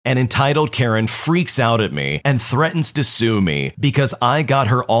An entitled Karen freaks out at me and threatens to sue me because I got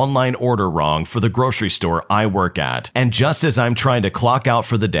her online order wrong for the grocery store I work at. And just as I'm trying to clock out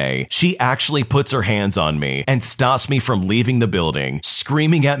for the day, she actually puts her hands on me and stops me from leaving the building,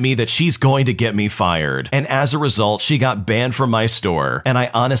 screaming at me that she's going to get me fired. And as a result, she got banned from my store, and I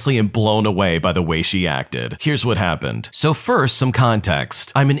honestly am blown away by the way she acted. Here's what happened. So first, some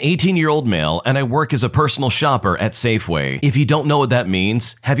context. I'm an 18-year-old male, and I work as a personal shopper at Safeway. If you don't know what that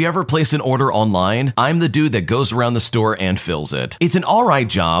means, have you ever placed an order online? I'm the dude that goes around the store and fills it. It's an alright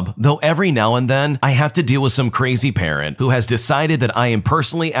job, though every now and then I have to deal with some crazy parent who has decided that I am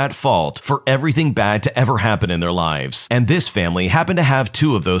personally at fault for everything bad to ever happen in their lives. And this family happened to have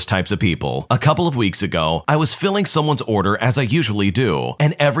two of those types of people. A couple of weeks ago, I was filling someone's order as I usually do,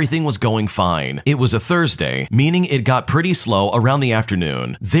 and everything was going fine. It was a Thursday, meaning it got pretty slow around the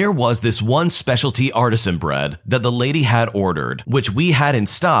afternoon. There was this one specialty artisan bread that the lady had ordered, which we had in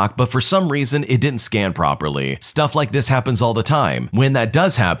stock, but for some reason it didn't scan properly. Stuff like this happens all the time. When that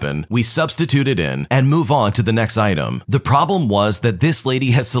does happen, we substitute it in and move on to the next item. The problem was that this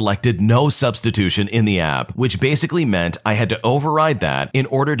lady has selected no substitution in the app, which basically meant I had to override that in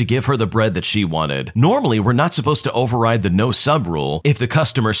order to give her the bread that she wanted. Normally, we're not supposed to override the no sub rule if the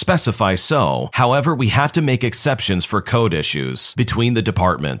customer specifies so. However, we have to make exceptions for code issues between the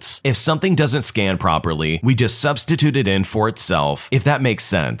departments. If something doesn't scan properly, we just substitute it in for itself, if that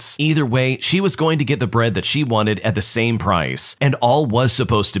makes sense. Either way, she was going to get the bread that she wanted at the same price, and all was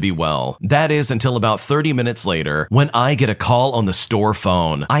supposed to be well. That is until about 30 minutes later, when I get a call on the store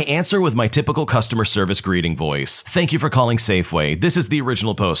phone. I answer with my typical customer service greeting voice. "Thank you for calling Safeway. This is the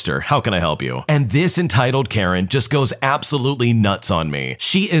original poster. How can I help you?" And this entitled Karen just goes absolutely nuts on me.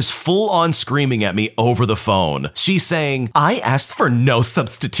 She is full on screaming at me over the phone. She's saying, "I asked for no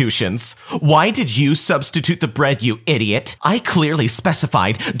substitutions. Why did you substitute the bread, you idiot? I clearly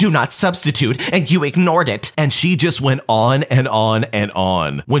specified do not substitute, and you ignored it." And she just went on and on and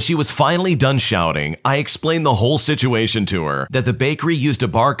on. When she was finally done shouting, I explained the whole situation to her, that the bakery used a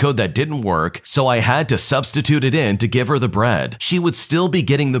barcode that didn't work, so I had to substitute it in to give her the bread. She would still be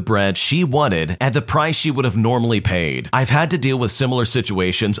getting the bread she wanted at the price she would have normally paid. I've had to deal with similar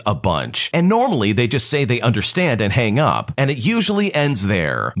situations a bunch, and normally they just say they understand and hang up, and it usually ends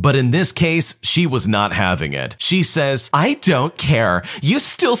there. But in this case, she was not having it. She says, "I don't care. You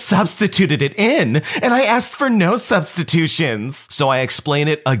still substituted it in, and I asked for no substitutions." So I explain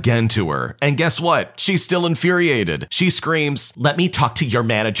it again to her, and guess what? She's still infuriated. She screams, "Let me talk to your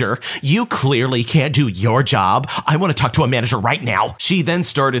manager. You clearly can't do your job. I want to talk to a manager right now." She then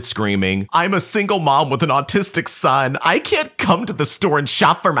started screaming, "I'm a single mom with an autistic son. I can't come to the store and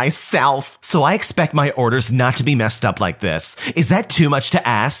shop for myself, so I expect my orders not to be messed up like this. Is that too much to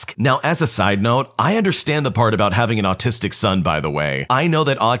ask?" Now, as a side note, I understand the part about having an autistic son, by the way. I know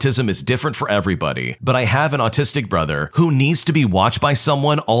that autism is different for everybody, but I have an autistic brother who needs to be watched by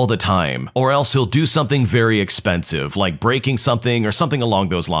someone all the time, or else he'll do something very expensive, like breaking something or something along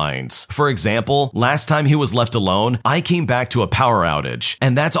those lines. For example, last time he was left alone, I came back to a power outage,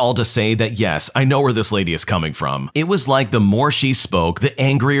 and that's all to say that yes, I know where this lady is coming from. It was like the more she spoke, the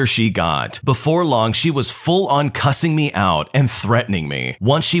angrier she got. Before long, she was full on cussing me out and threatening me.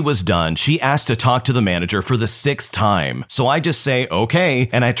 Once she was done, she asked to talk to the manager for the 6th time. So I just say, okay,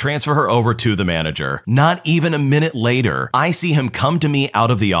 and I transfer her over to the manager. Not even a minute later, I see him come to me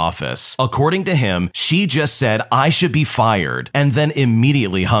out of the office. According to him, she just said I should be fired and then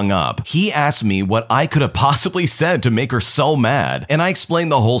immediately hung up. He asked me what I could have possibly said to make her so mad, and I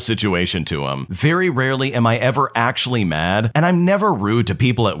explained the whole situation to him. Very rarely am I ever actually mad, and I'm never rude to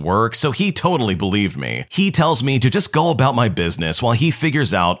people at work, so he totally believed me. He tells me to just go about my business while he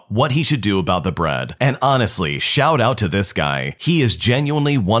figures out what he should do about the bread. And honestly, shout out to this guy. He is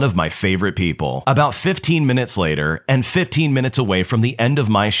genuinely one of my favorite people. About 15 minutes later, and 15 minutes away from the end of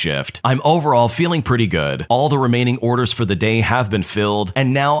my shift, I'm overall feeling pretty good. All the remaining orders for the day have been filled,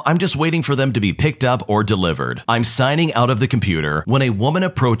 and now I'm just waiting for them to be picked up or delivered. I'm signing out of the computer when a woman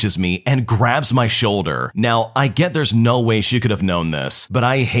approaches me and grabs my shoulder. Now, I get there's no way she could have known this, but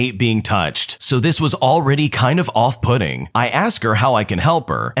I hate being touched, so this was already kind of off-putting. I ask her how I can help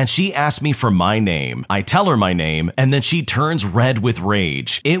her, and she asks me for my name. I tell her my name, and then she turns red with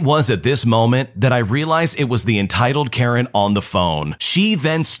rage. It was at this moment that I realized it was the entitled Karen on the phone. She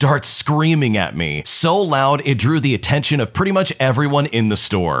then starts screaming at me, so loud it drew the attention of pretty much everyone in the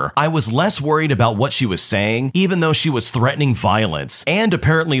store. I was less worried about what she was saying, even though she was threatening violence and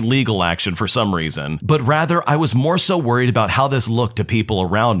apparently legal action for some reason, but rather I was more so worried about how this looked to people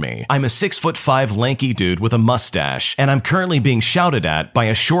around me. I'm a 6'5" lanky dude with a mustache, and I'm currently being shouted at by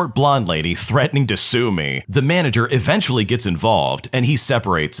a short blonde lady threatening to sue me. The manager eventually gets involved, involved, and he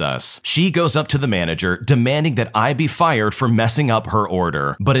separates us. She goes up to the manager, demanding that I be fired for messing up her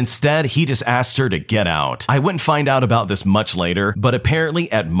order, but instead he just asked her to get out. I wouldn't find out about this much later, but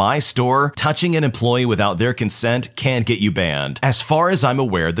apparently at my store, touching an employee without their consent can get you banned. As far as I'm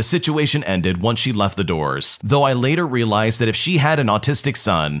aware, the situation ended once she left the doors, though I later realized that if she had an autistic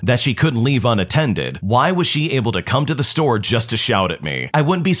son that she couldn't leave unattended, why was she able to come to the store just to shout at me? I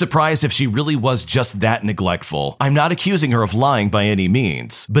wouldn't be surprised if she really was just that neglectful. I'm not accusing her of lying by any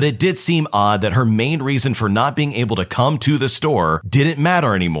means, but it did seem odd that her main reason for not being able to come to the store didn't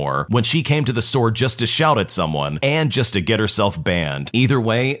matter anymore when she came to the store just to shout at someone and just to get herself banned. Either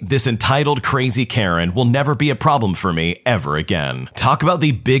way, this entitled crazy Karen will never be a problem for me ever again. Talk about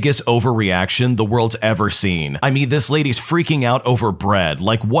the biggest overreaction the world's ever seen. I mean, this lady's freaking out over bread.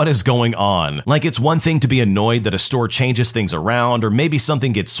 Like, what is going on? Like, it's one thing to be annoyed that a store changes things around or maybe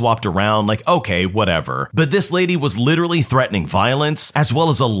something gets swapped around, like, okay, whatever. But this lady was literally threatening violence as well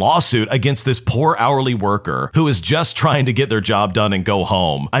as a lawsuit against this poor hourly worker who is just trying to get their job done and go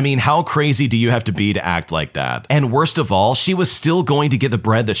home. I mean, how crazy do you have to be to act like that? And worst of all, she was still going to get the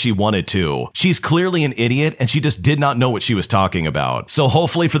bread that she wanted to. She's clearly an idiot and she just did not know what she was talking about. So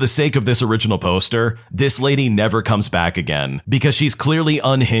hopefully for the sake of this original poster, this lady never comes back again because she's clearly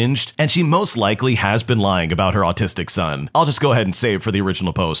unhinged and she most likely has been lying about her autistic son. I'll just go ahead and say it for the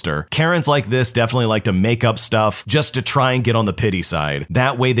original poster. Karens like this definitely like to make up stuff just to try and get on the pity side.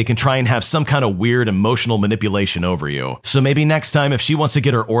 That way they can try and have some kind of weird emotional manipulation over you. So maybe next time if she wants to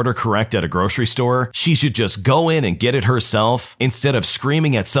get her order correct at a grocery store, she should just go in and get it herself instead of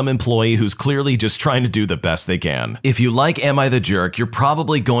screaming at some employee who's clearly just trying to do the best they can. If you like Am I the Jerk, you're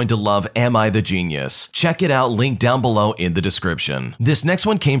probably going to love Am I the Genius. Check it out, link down below in the description. This next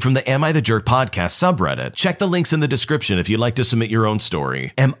one came from the Am I the Jerk podcast subreddit. Check the links in the description if you'd like to submit your own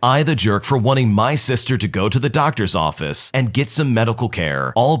story. Am I the jerk for wanting my sister to go to the doctor's office and get some medical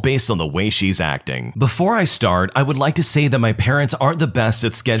care, all based on the way she's acting? Before I start, I would like to say that my parents aren't the best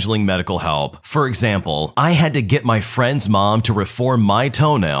at scheduling medical help. For example, I had to get my friend's mom to reform my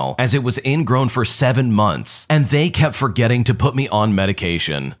toenail as it was ingrown for 7 months, and they kept forgetting to put me on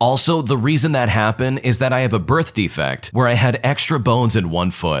medication. Also, the reason that happened is that I have a birth defect where I had extra bones in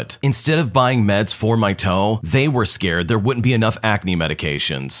one foot. Instead of buying meds for my toe, they were scared there wouldn't be enough acne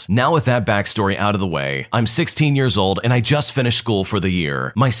medications. Now with that backstory out of the way, I'm 16 years old and I just finished school for the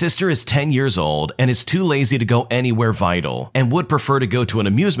year. My sister is 10 years old and is too lazy to go anywhere vital and would prefer to go to an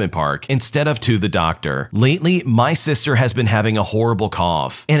amusement park instead of to the doctor. Lately, my sister has been having a horrible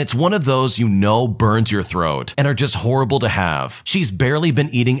cough, and it's one of those you know burns your throat and are just horrible to have. She's barely been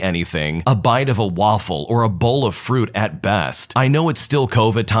eating anything, a bite of a waffle or a bowl of fruit at best. I know it's still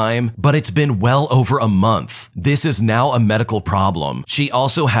COVID time, but it's been well over a month. This is now a medical problem. She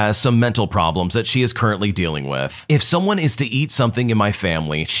also has some mental problems that she is currently dealing with. If someone is to eat something in my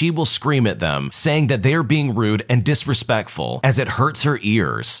family, she will scream at them, saying that they are being rude and disrespectful as it hurts her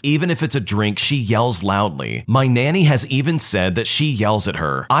ears. Even if it's a drink, she yells loudly. My nanny has even said that she yells at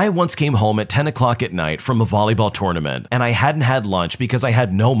her. I once came home at 10 o'clock at night from a volleyball tournament, and I hadn't had lunch because I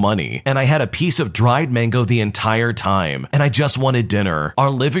had no money, and I had a piece of dried mango the entire time, and I just wanted dinner. Our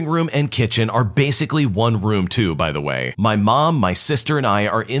living room and kitchen are basically one room too, by the way. My mom, my sister, and I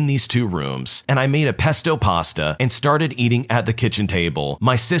are in these two rooms, and I made a pesto pasta and started eating at the kitchen table.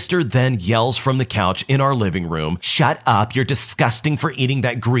 My sister then yells from the couch in our living room, "Shut up, you're disgusting for eating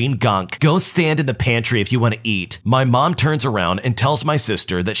that green gunk. Go stand in the pantry if you want to eat." My mom turns around and tells my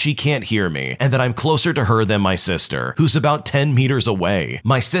sister that she can't hear me and that I'm closer to her than my sister, who's about 10 meters away.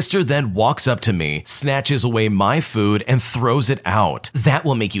 My sister then walks up to me, snatches away my food, and throws it out. "That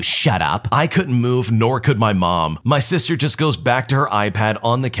will make you shut up." I couldn't move, nor could my mom. My sister just goes back to her iPad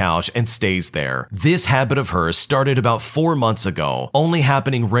on the couch and stays there. This habit of hers started about 4 months ago, only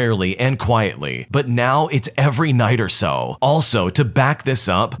happening rarely and quietly, but now it's every night or so. Also, to back this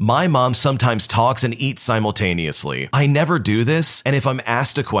up, my mom sometimes talks and eats simultaneously. I never do this, and if I'm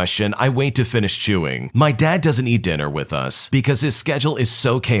asked a question, I wait to finish chewing. My dad doesn't eat dinner with us because his schedule is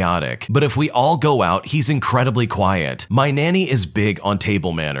so chaotic, but if we all go out, he's incredibly quiet. My nanny is big on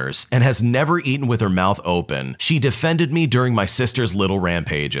table manners and has never eaten with her mouth open. She defended me during my sister's little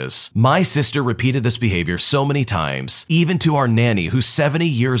rampages. My sister repeated this behavior so many times, even to our nanny who's 70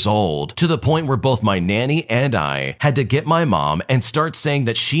 years old, to the point where both my nanny and I had to get my mom and start saying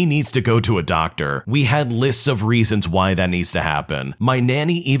that she needs to go to a doctor. We had lists of reasons why that needs to happen. My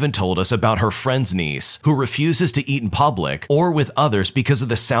nanny even told us about her friend's niece who refuses to eat in public or with others because of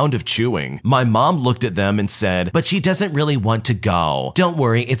the sound of chewing. My mom looked at them and said, "But she doesn't really want to go. Don't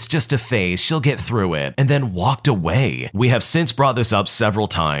worry, it's just a phase, she'll get through it," and then walked away. We have since brought this up several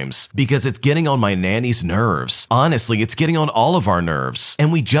times because it's getting on my nanny's nerves. Honestly, honestly, it's getting on all of our nerves.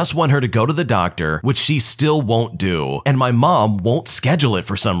 And we just want her to go to the doctor, which she still won't do. And my mom won't schedule it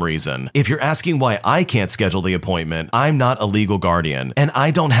for some reason. If you're asking why I can't schedule the appointment, I'm not a legal guardian, and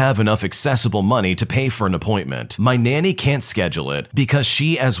I don't have enough accessible money to pay for an appointment. My nanny can't schedule it because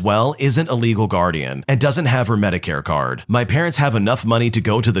she as well isn't a legal guardian and doesn't have her Medicare card. My parents have enough money to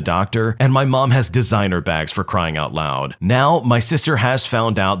go to the doctor, and my mom has designer bags for crying out loud. Now, my sister has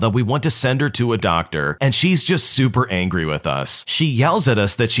found out that we want to send her to a doctor, and she's just super angry with us. She yells at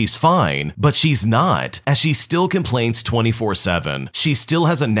us that she's fine, but she's not, as she still complains 24/7. She still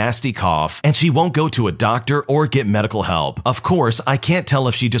has a nasty cough, and she won't go to a doctor or get medical help. Of course, I can't tell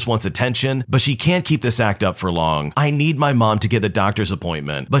if she just wants attention, but she can't keep this act up for long. I need my mom to get the doctor's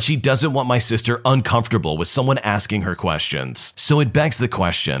appointment, but she doesn't want my sister uncomfortable with someone asking her questions. So it begs the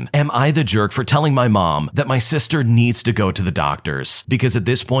question, am I the jerk for telling my mom that my sister needs to go to the doctors? Because at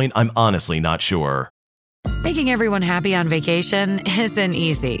this point, I'm honestly not sure. Making everyone happy on vacation isn't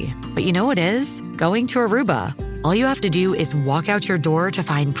easy, but you know what is? Going to Aruba. All you have to do is walk out your door to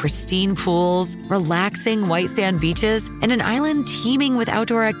find pristine pools, relaxing white sand beaches, and an island teeming with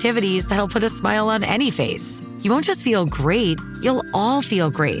outdoor activities that'll put a smile on any face. You won't just feel great, you'll all feel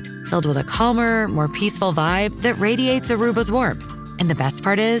great, filled with a calmer, more peaceful vibe that radiates Aruba's warmth. And the best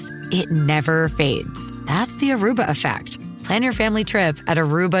part is, it never fades. That's the Aruba effect. Plan your family trip at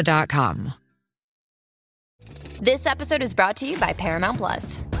Aruba.com. This episode is brought to you by Paramount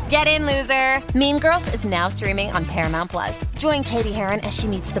Plus. Get in, loser! Mean Girls is now streaming on Paramount Plus. Join Katie Heron as she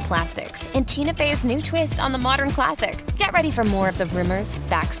meets the plastics in Tina Fey's new twist on the modern classic. Get ready for more of the rumors,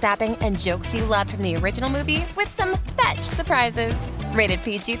 backstabbing, and jokes you loved from the original movie with some fetch surprises. Rated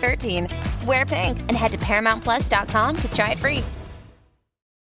PG-13. Wear pink and head to ParamountPlus.com to try it free.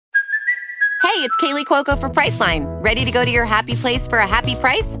 Hey, it's Kaylee Cuoco for Priceline. Ready to go to your happy place for a happy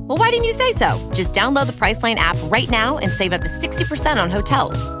price? Well, why didn't you say so? Just download the Priceline app right now and save up to 60% on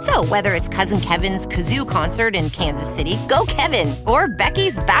hotels. So whether it's Cousin Kevin's Kazoo Concert in Kansas City, go Kevin, or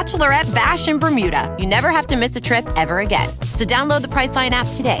Becky's Bachelorette Bash in Bermuda, you never have to miss a trip ever again. So download the Priceline app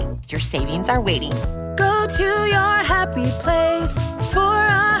today. Your savings are waiting. Go to your happy place for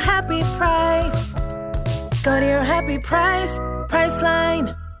a happy price. Go to your happy price,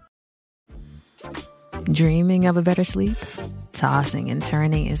 Priceline. Dreaming of a better sleep? Tossing and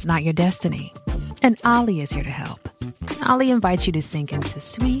turning is not your destiny. And Ollie is here to help. Ollie invites you to sink into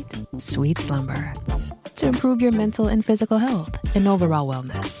sweet, sweet slumber to improve your mental and physical health and overall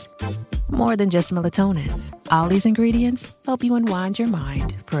wellness. More than just melatonin, Ollie's ingredients help you unwind your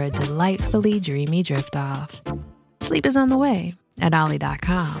mind for a delightfully dreamy drift off. Sleep is on the way at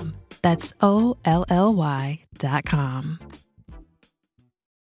Ollie.com. That's OLLY.com.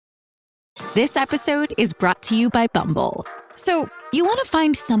 This episode is brought to you by Bumble. So, you want to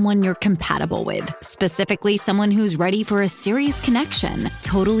find someone you're compatible with, specifically someone who's ready for a serious connection,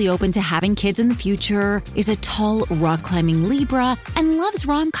 totally open to having kids in the future, is a tall, rock-climbing Libra, and loves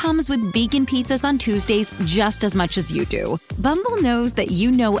rom-coms with vegan pizzas on Tuesdays just as much as you do. Bumble knows that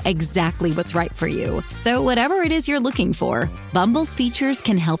you know exactly what's right for you. So whatever it is you're looking for, Bumble's features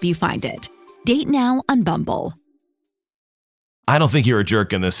can help you find it. Date now on Bumble. I don't think you're a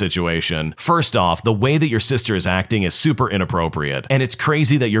jerk in this situation. First off, the way that your sister is acting is super inappropriate, and it's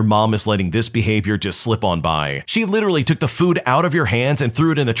crazy that your mom is letting this behavior just slip on by. She literally took the food out of your hands and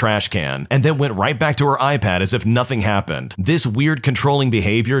threw it in the trash can, and then went right back to her iPad as if nothing happened. This weird controlling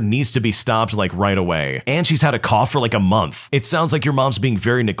behavior needs to be stopped like right away. And she's had a cough for like a month. It sounds like your mom's being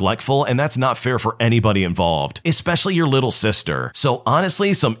very neglectful, and that's not fair for anybody involved, especially your little sister. So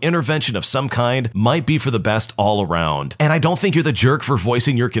honestly, some intervention of some kind might be for the best all around. And I don't think you're the jerk for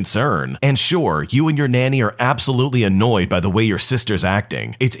voicing your concern. And sure, you and your nanny are absolutely annoyed by the way your sister's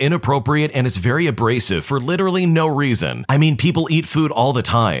acting. It's inappropriate and it's very abrasive for literally no reason. I mean, people eat food all the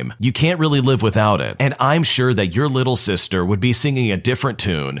time. You can't really live without it. And I'm sure that your little sister would be singing a different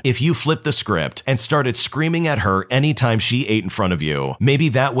tune if you flipped the script and started screaming at her anytime she ate in front of you. Maybe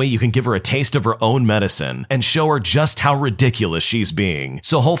that way you can give her a taste of her own medicine and show her just how ridiculous she's being.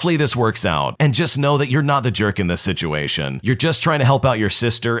 So hopefully this works out. And just know that you're not the jerk in this situation. You're just trying to help out your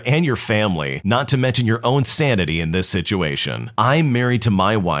sister and your family, not to mention your own sanity in this situation. I'm married to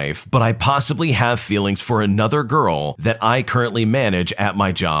my wife, but I possibly have feelings for another girl that I currently manage at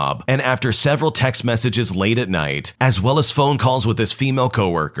my job. And after several text messages late at night, as well as phone calls with this female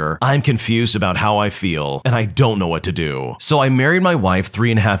coworker, I'm confused about how I feel, and I don't know what to do. So I married my wife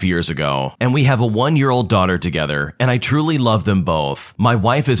 3.5 years ago, and we have a 1-year-old daughter together, and I truly love them both. My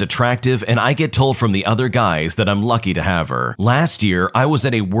wife is attractive, and I get told from the other guys that I'm lucky to have her. year. Last year, I was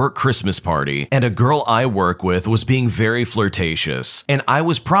at a work Christmas party, and a girl I work with was being very flirtatious, and I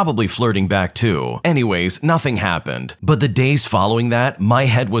was probably flirting back too. Anyways, nothing happened. But the days following that, my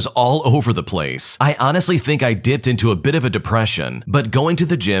head was all over the place. I honestly think I dipped into a bit of a depression, but going to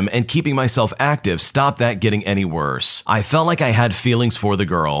the gym and keeping myself active stopped that getting any worse. I felt like I had feelings for the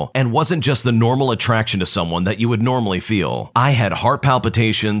girl, and wasn't just the normal attraction to someone that you would normally feel. I had heart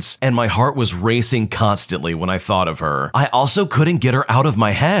palpitations, and my heart was racing constantly when I thought of her. I also couldn't get her out of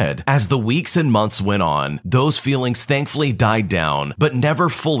my head. As the weeks and months went on, those feelings thankfully died down, but never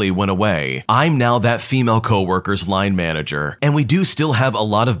fully went away. I'm now that female coworker's line manager, and we do still have a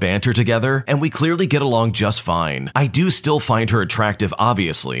lot of banter together, and we clearly get along just fine. I do still find her attractive,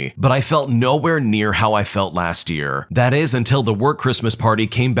 obviously, but I felt nowhere near how I felt last year. That is until the work Christmas party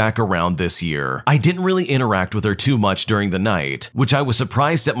came back around this year. I didn't really interact with her too much during the night, which I was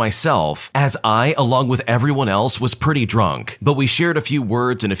surprised at myself, as I, along with everyone else, was pretty drunk. But we shared a few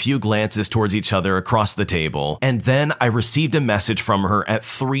words and a few glances towards each other across the table, and then I received a message from her at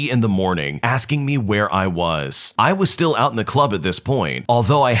 3 in the morning asking me where I was. I was still out in the club at this point,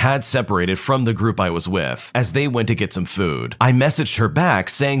 although I had separated from the group I was with, as they went to get some food. I messaged her back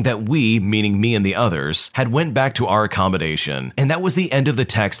saying that we, meaning me and the others, had went back to our accommodation, and that was the end of the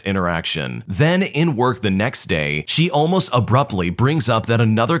text interaction. Then in work the next day, she almost abruptly brings up that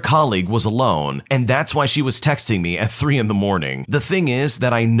another colleague was alone, and that's why she was texting me at 3 in the morning. The thing is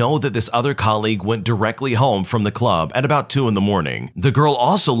that I know that this other colleague went directly home from the club at about 2 in the morning. The girl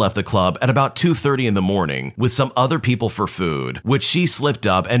also left the club at about 2:30 in the morning with some other people for food, which she slipped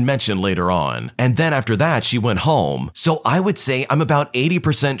up and mentioned later on. And then after that, she went home. So I would say I'm about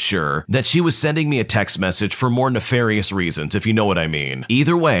 80% sure that she was sending me a text message for more nefarious reasons, if you know what I mean.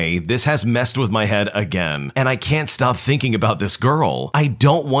 Either way, this has messed with my head again, and I can't stop thinking about this girl. I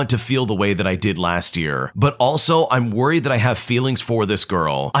don't want to feel the way that I did last year, but also I'm worried that I have feelings for this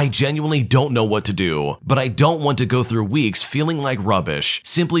girl. I genuinely don't know what to do, but I don't want to go through weeks feeling like rubbish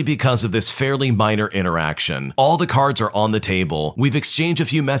simply because of this fairly minor interaction. All the cards are on the table. We've exchanged a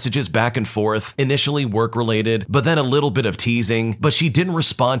few messages back and forth, initially work-related, but then a little bit of teasing, but she didn't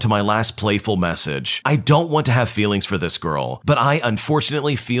respond to my last playful message. I don't want to have feelings for this girl, but I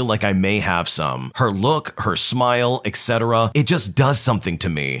unfortunately feel like I may have some. Her look, her smile, etc., it just does something to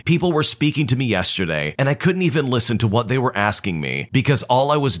me. People were speaking to me yesterday, and I couldn't even listen to what they were asking me because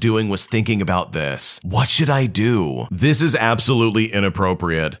all I was doing was thinking about this. What should I do? This is absolutely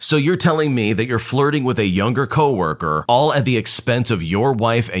inappropriate. So you're telling me that you're flirting with a younger coworker, all at the expense of your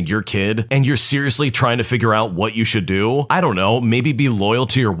wife and your kid, and you're seriously trying to figure out what you should do? I don't know, maybe be loyal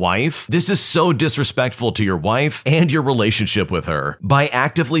to your wife? This is so disrespectful to your wife and your relationship with her. By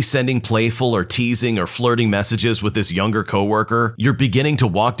actively sending playful or teasing or flirting messages with this younger coworker, you're beginning to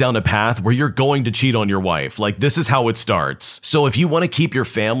walk down a path where you're going to cheat on your wife. Like, this is how it starts. So if you want to keep your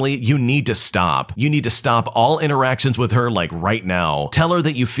family, you need to stop. You need to stop all interactions with her, like right now. Tell her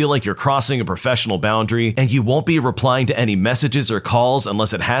that you feel like you're crossing a professional boundary and you won't be replying to any messages or calls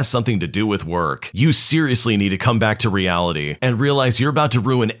unless it has something to do with work. You seriously need to come back to reality and realize you're about to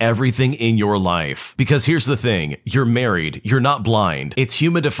ruin everything in your life. Because here's the thing, you're married, you're not blind. It's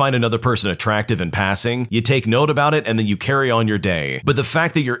human to find another person attractive in passing. You take note about it and then you carry on your day. But the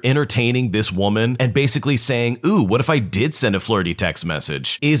fact that you're entertaining this woman and basically saying, ooh, what if I did send a flirty text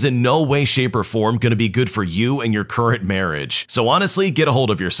message, is in no way, shape, or form going to be good for you and your current marriage. So honestly, get a hold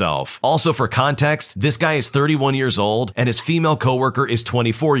of yourself. Also, for context, this guy is 31 years old and his female coworker is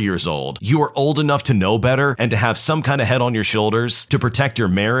 24 years old. You are old enough to know better and to have some kind of head on your shoulders to protect your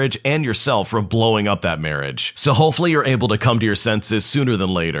marriage and yourself from blowing up that marriage. So hopefully you're able to come to your senses sooner than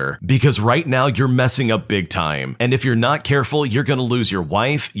later, because right now you're messing up big time. And if you're not careful, you're going to lose your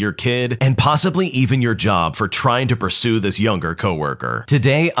wife, your kid, and possibly even your job for trying to pursue this younger coworker.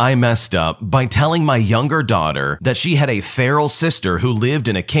 Today, I messed up by telling my younger daughter that she had a feral sister who lived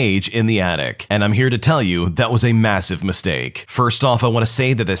in a cage in the attic. And I'm here to tell you that was a massive mistake. First off, I want to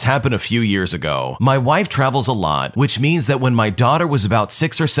say that this happened a few years ago. My wife travels a lot, which means that when my daughter was about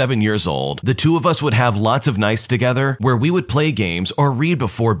 6 or 7 years old, the two of us would have lots of nights together where we would play games or read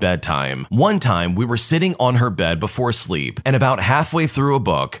before bedtime. One time, we were sitting on her bed before sleep, and about halfway through a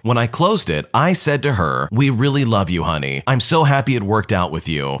book, when I closed it, I said to her, "We really love you, honey. I'm so happy it worked out with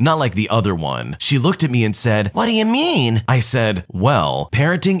you. Not like the other one." She looked at me and said, "What do you mean?" I said, "Well,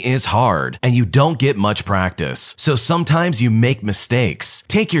 parenting is hard, and you don't get much practice. So sometimes you make mistakes.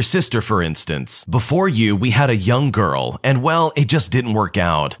 Take your sister, for instance. Before you, we had a young girl, and well, it just didn't work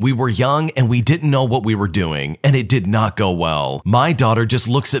out. We were young, and we didn't know what we were doing, and it did not go well. My daughter just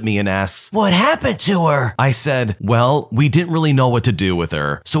looks at me and asks, 'What happened to her?' I said, 'Well, we didn't really know what to do with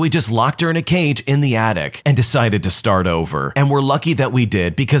her, so we just locked her in a cage in the attic and decided decided to start over, and we're lucky that we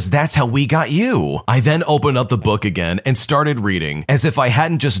did because that's how we got you. I then opened up the book again and started reading as if I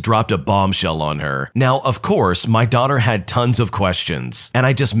hadn't just dropped a bombshell on her. Now, of course, my daughter had tons of questions, and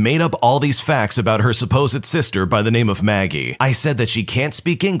I just made up all these facts about her supposed sister by the name of Maggie. I said that she can't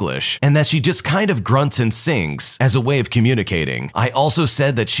speak English and that she just kind of grunts and sings as a way of communicating. I also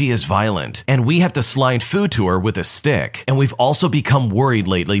said that she is violent and we have to slide food to her with a stick. And we've also become worried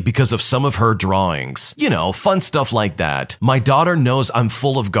lately because of some of her drawings. You know, fun stuff like that. My daughter knows I'm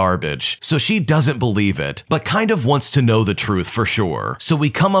full of garbage, so she doesn't believe it, but kind of wants to know the truth for sure. So we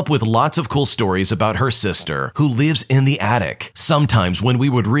come up with lots of cool stories about her sister who lives in the attic. Sometimes when we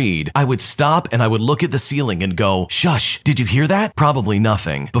would read, I would stop and I would look at the ceiling and go, "Shush, did you hear that?" Probably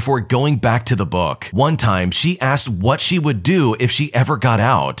nothing, before going back to the book. One time, she asked what she would do if she ever got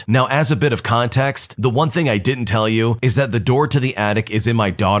out. Now, as a bit of context, the one thing I didn't tell you is that the door to the attic is in my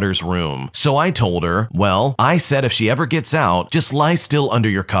daughter's room. So I told her, well, I said if she ever gets out, just lie still under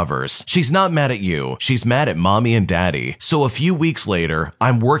your covers. She's not mad at you. She's mad at mommy and daddy. So a few weeks later,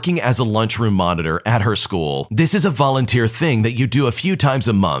 I'm working as a lunchroom monitor at her school. This is a volunteer thing that you do a few times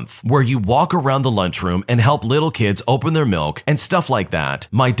a month, where you walk around the lunchroom and help little kids open their milk and stuff like that.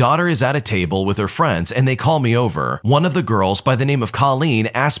 My daughter is at a table with her friends and they call me over. One of the girls by the name of Colleen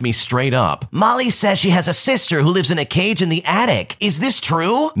asked me straight up, "Molly says she has a sister who lives in a cage in the attic. Is this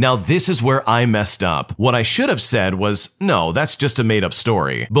true?" Now this is where I messed up. What I should have said was, no, that's just a made up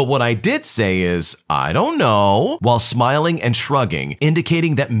story. But what I did say is, I don't know, while smiling and shrugging,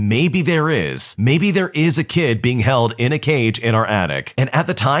 indicating that maybe there is a kid being held in a cage in our attic. And at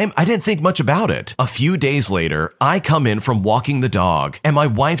the time, I didn't think much about it. A few days later, I come in from walking the dog, and my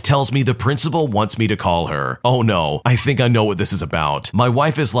wife tells me the principal wants me to call her. Oh no, I think I know what this is about. My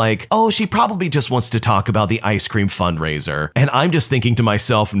wife is like, oh, she probably just wants to talk about the ice cream fundraiser. And I'm just thinking to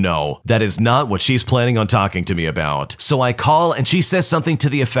myself, no, that is not what she's planning on talking to me about. So I call and she says something to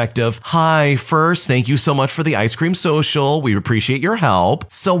the effect of, "Hi, first, thank you so much for the ice cream social. We appreciate your help.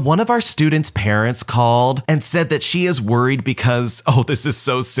 So one of our students' parents called and said that she is worried because, oh, this is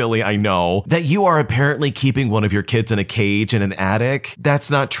so silly, I know, that you are apparently keeping one of your kids in a cage in an attic. That's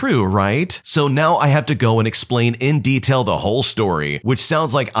not true, right?" So now I have to go and explain in detail the whole story, which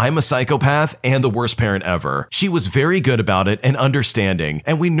sounds like I'm a psychopath and the worst parent ever. She was very good about it and understanding,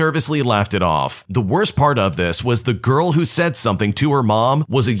 and we nervously laughed it off. The worst part of this was the girl who said something to her mom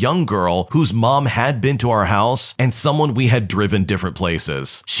was a young girl whose mom had been to our house and someone we had driven different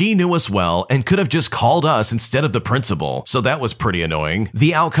places. She knew us well and could have just called us instead of the principal, so that was pretty annoying.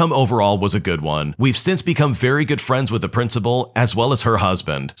 The outcome overall was a good one. We've since become very good friends with the principal as well as her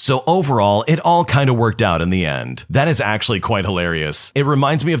husband, so overall it all kind of worked out in the end. That is actually quite hilarious. It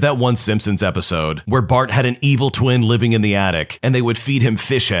reminds me of that one Simpsons episode where Bart had an evil twin living in the attic and they would feed him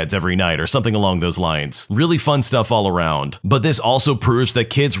fish heads every night or something along those lines. Really fun stuff all around. But this also proves that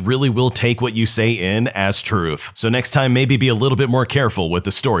kids really will take what you say in as truth. So next time, maybe be a little bit more careful with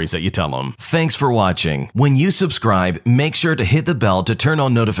the stories that you tell them. Thanks for watching. When you subscribe, make sure to hit the bell to turn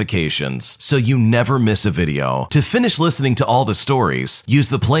on notifications so you never miss a video. To finish listening to all the stories, use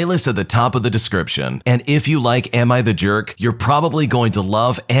the playlist at the top of the description. And if you like Am I the Jerk, you're probably going to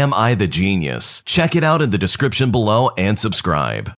love Am I the Genius. Check it out in the description below and subscribe.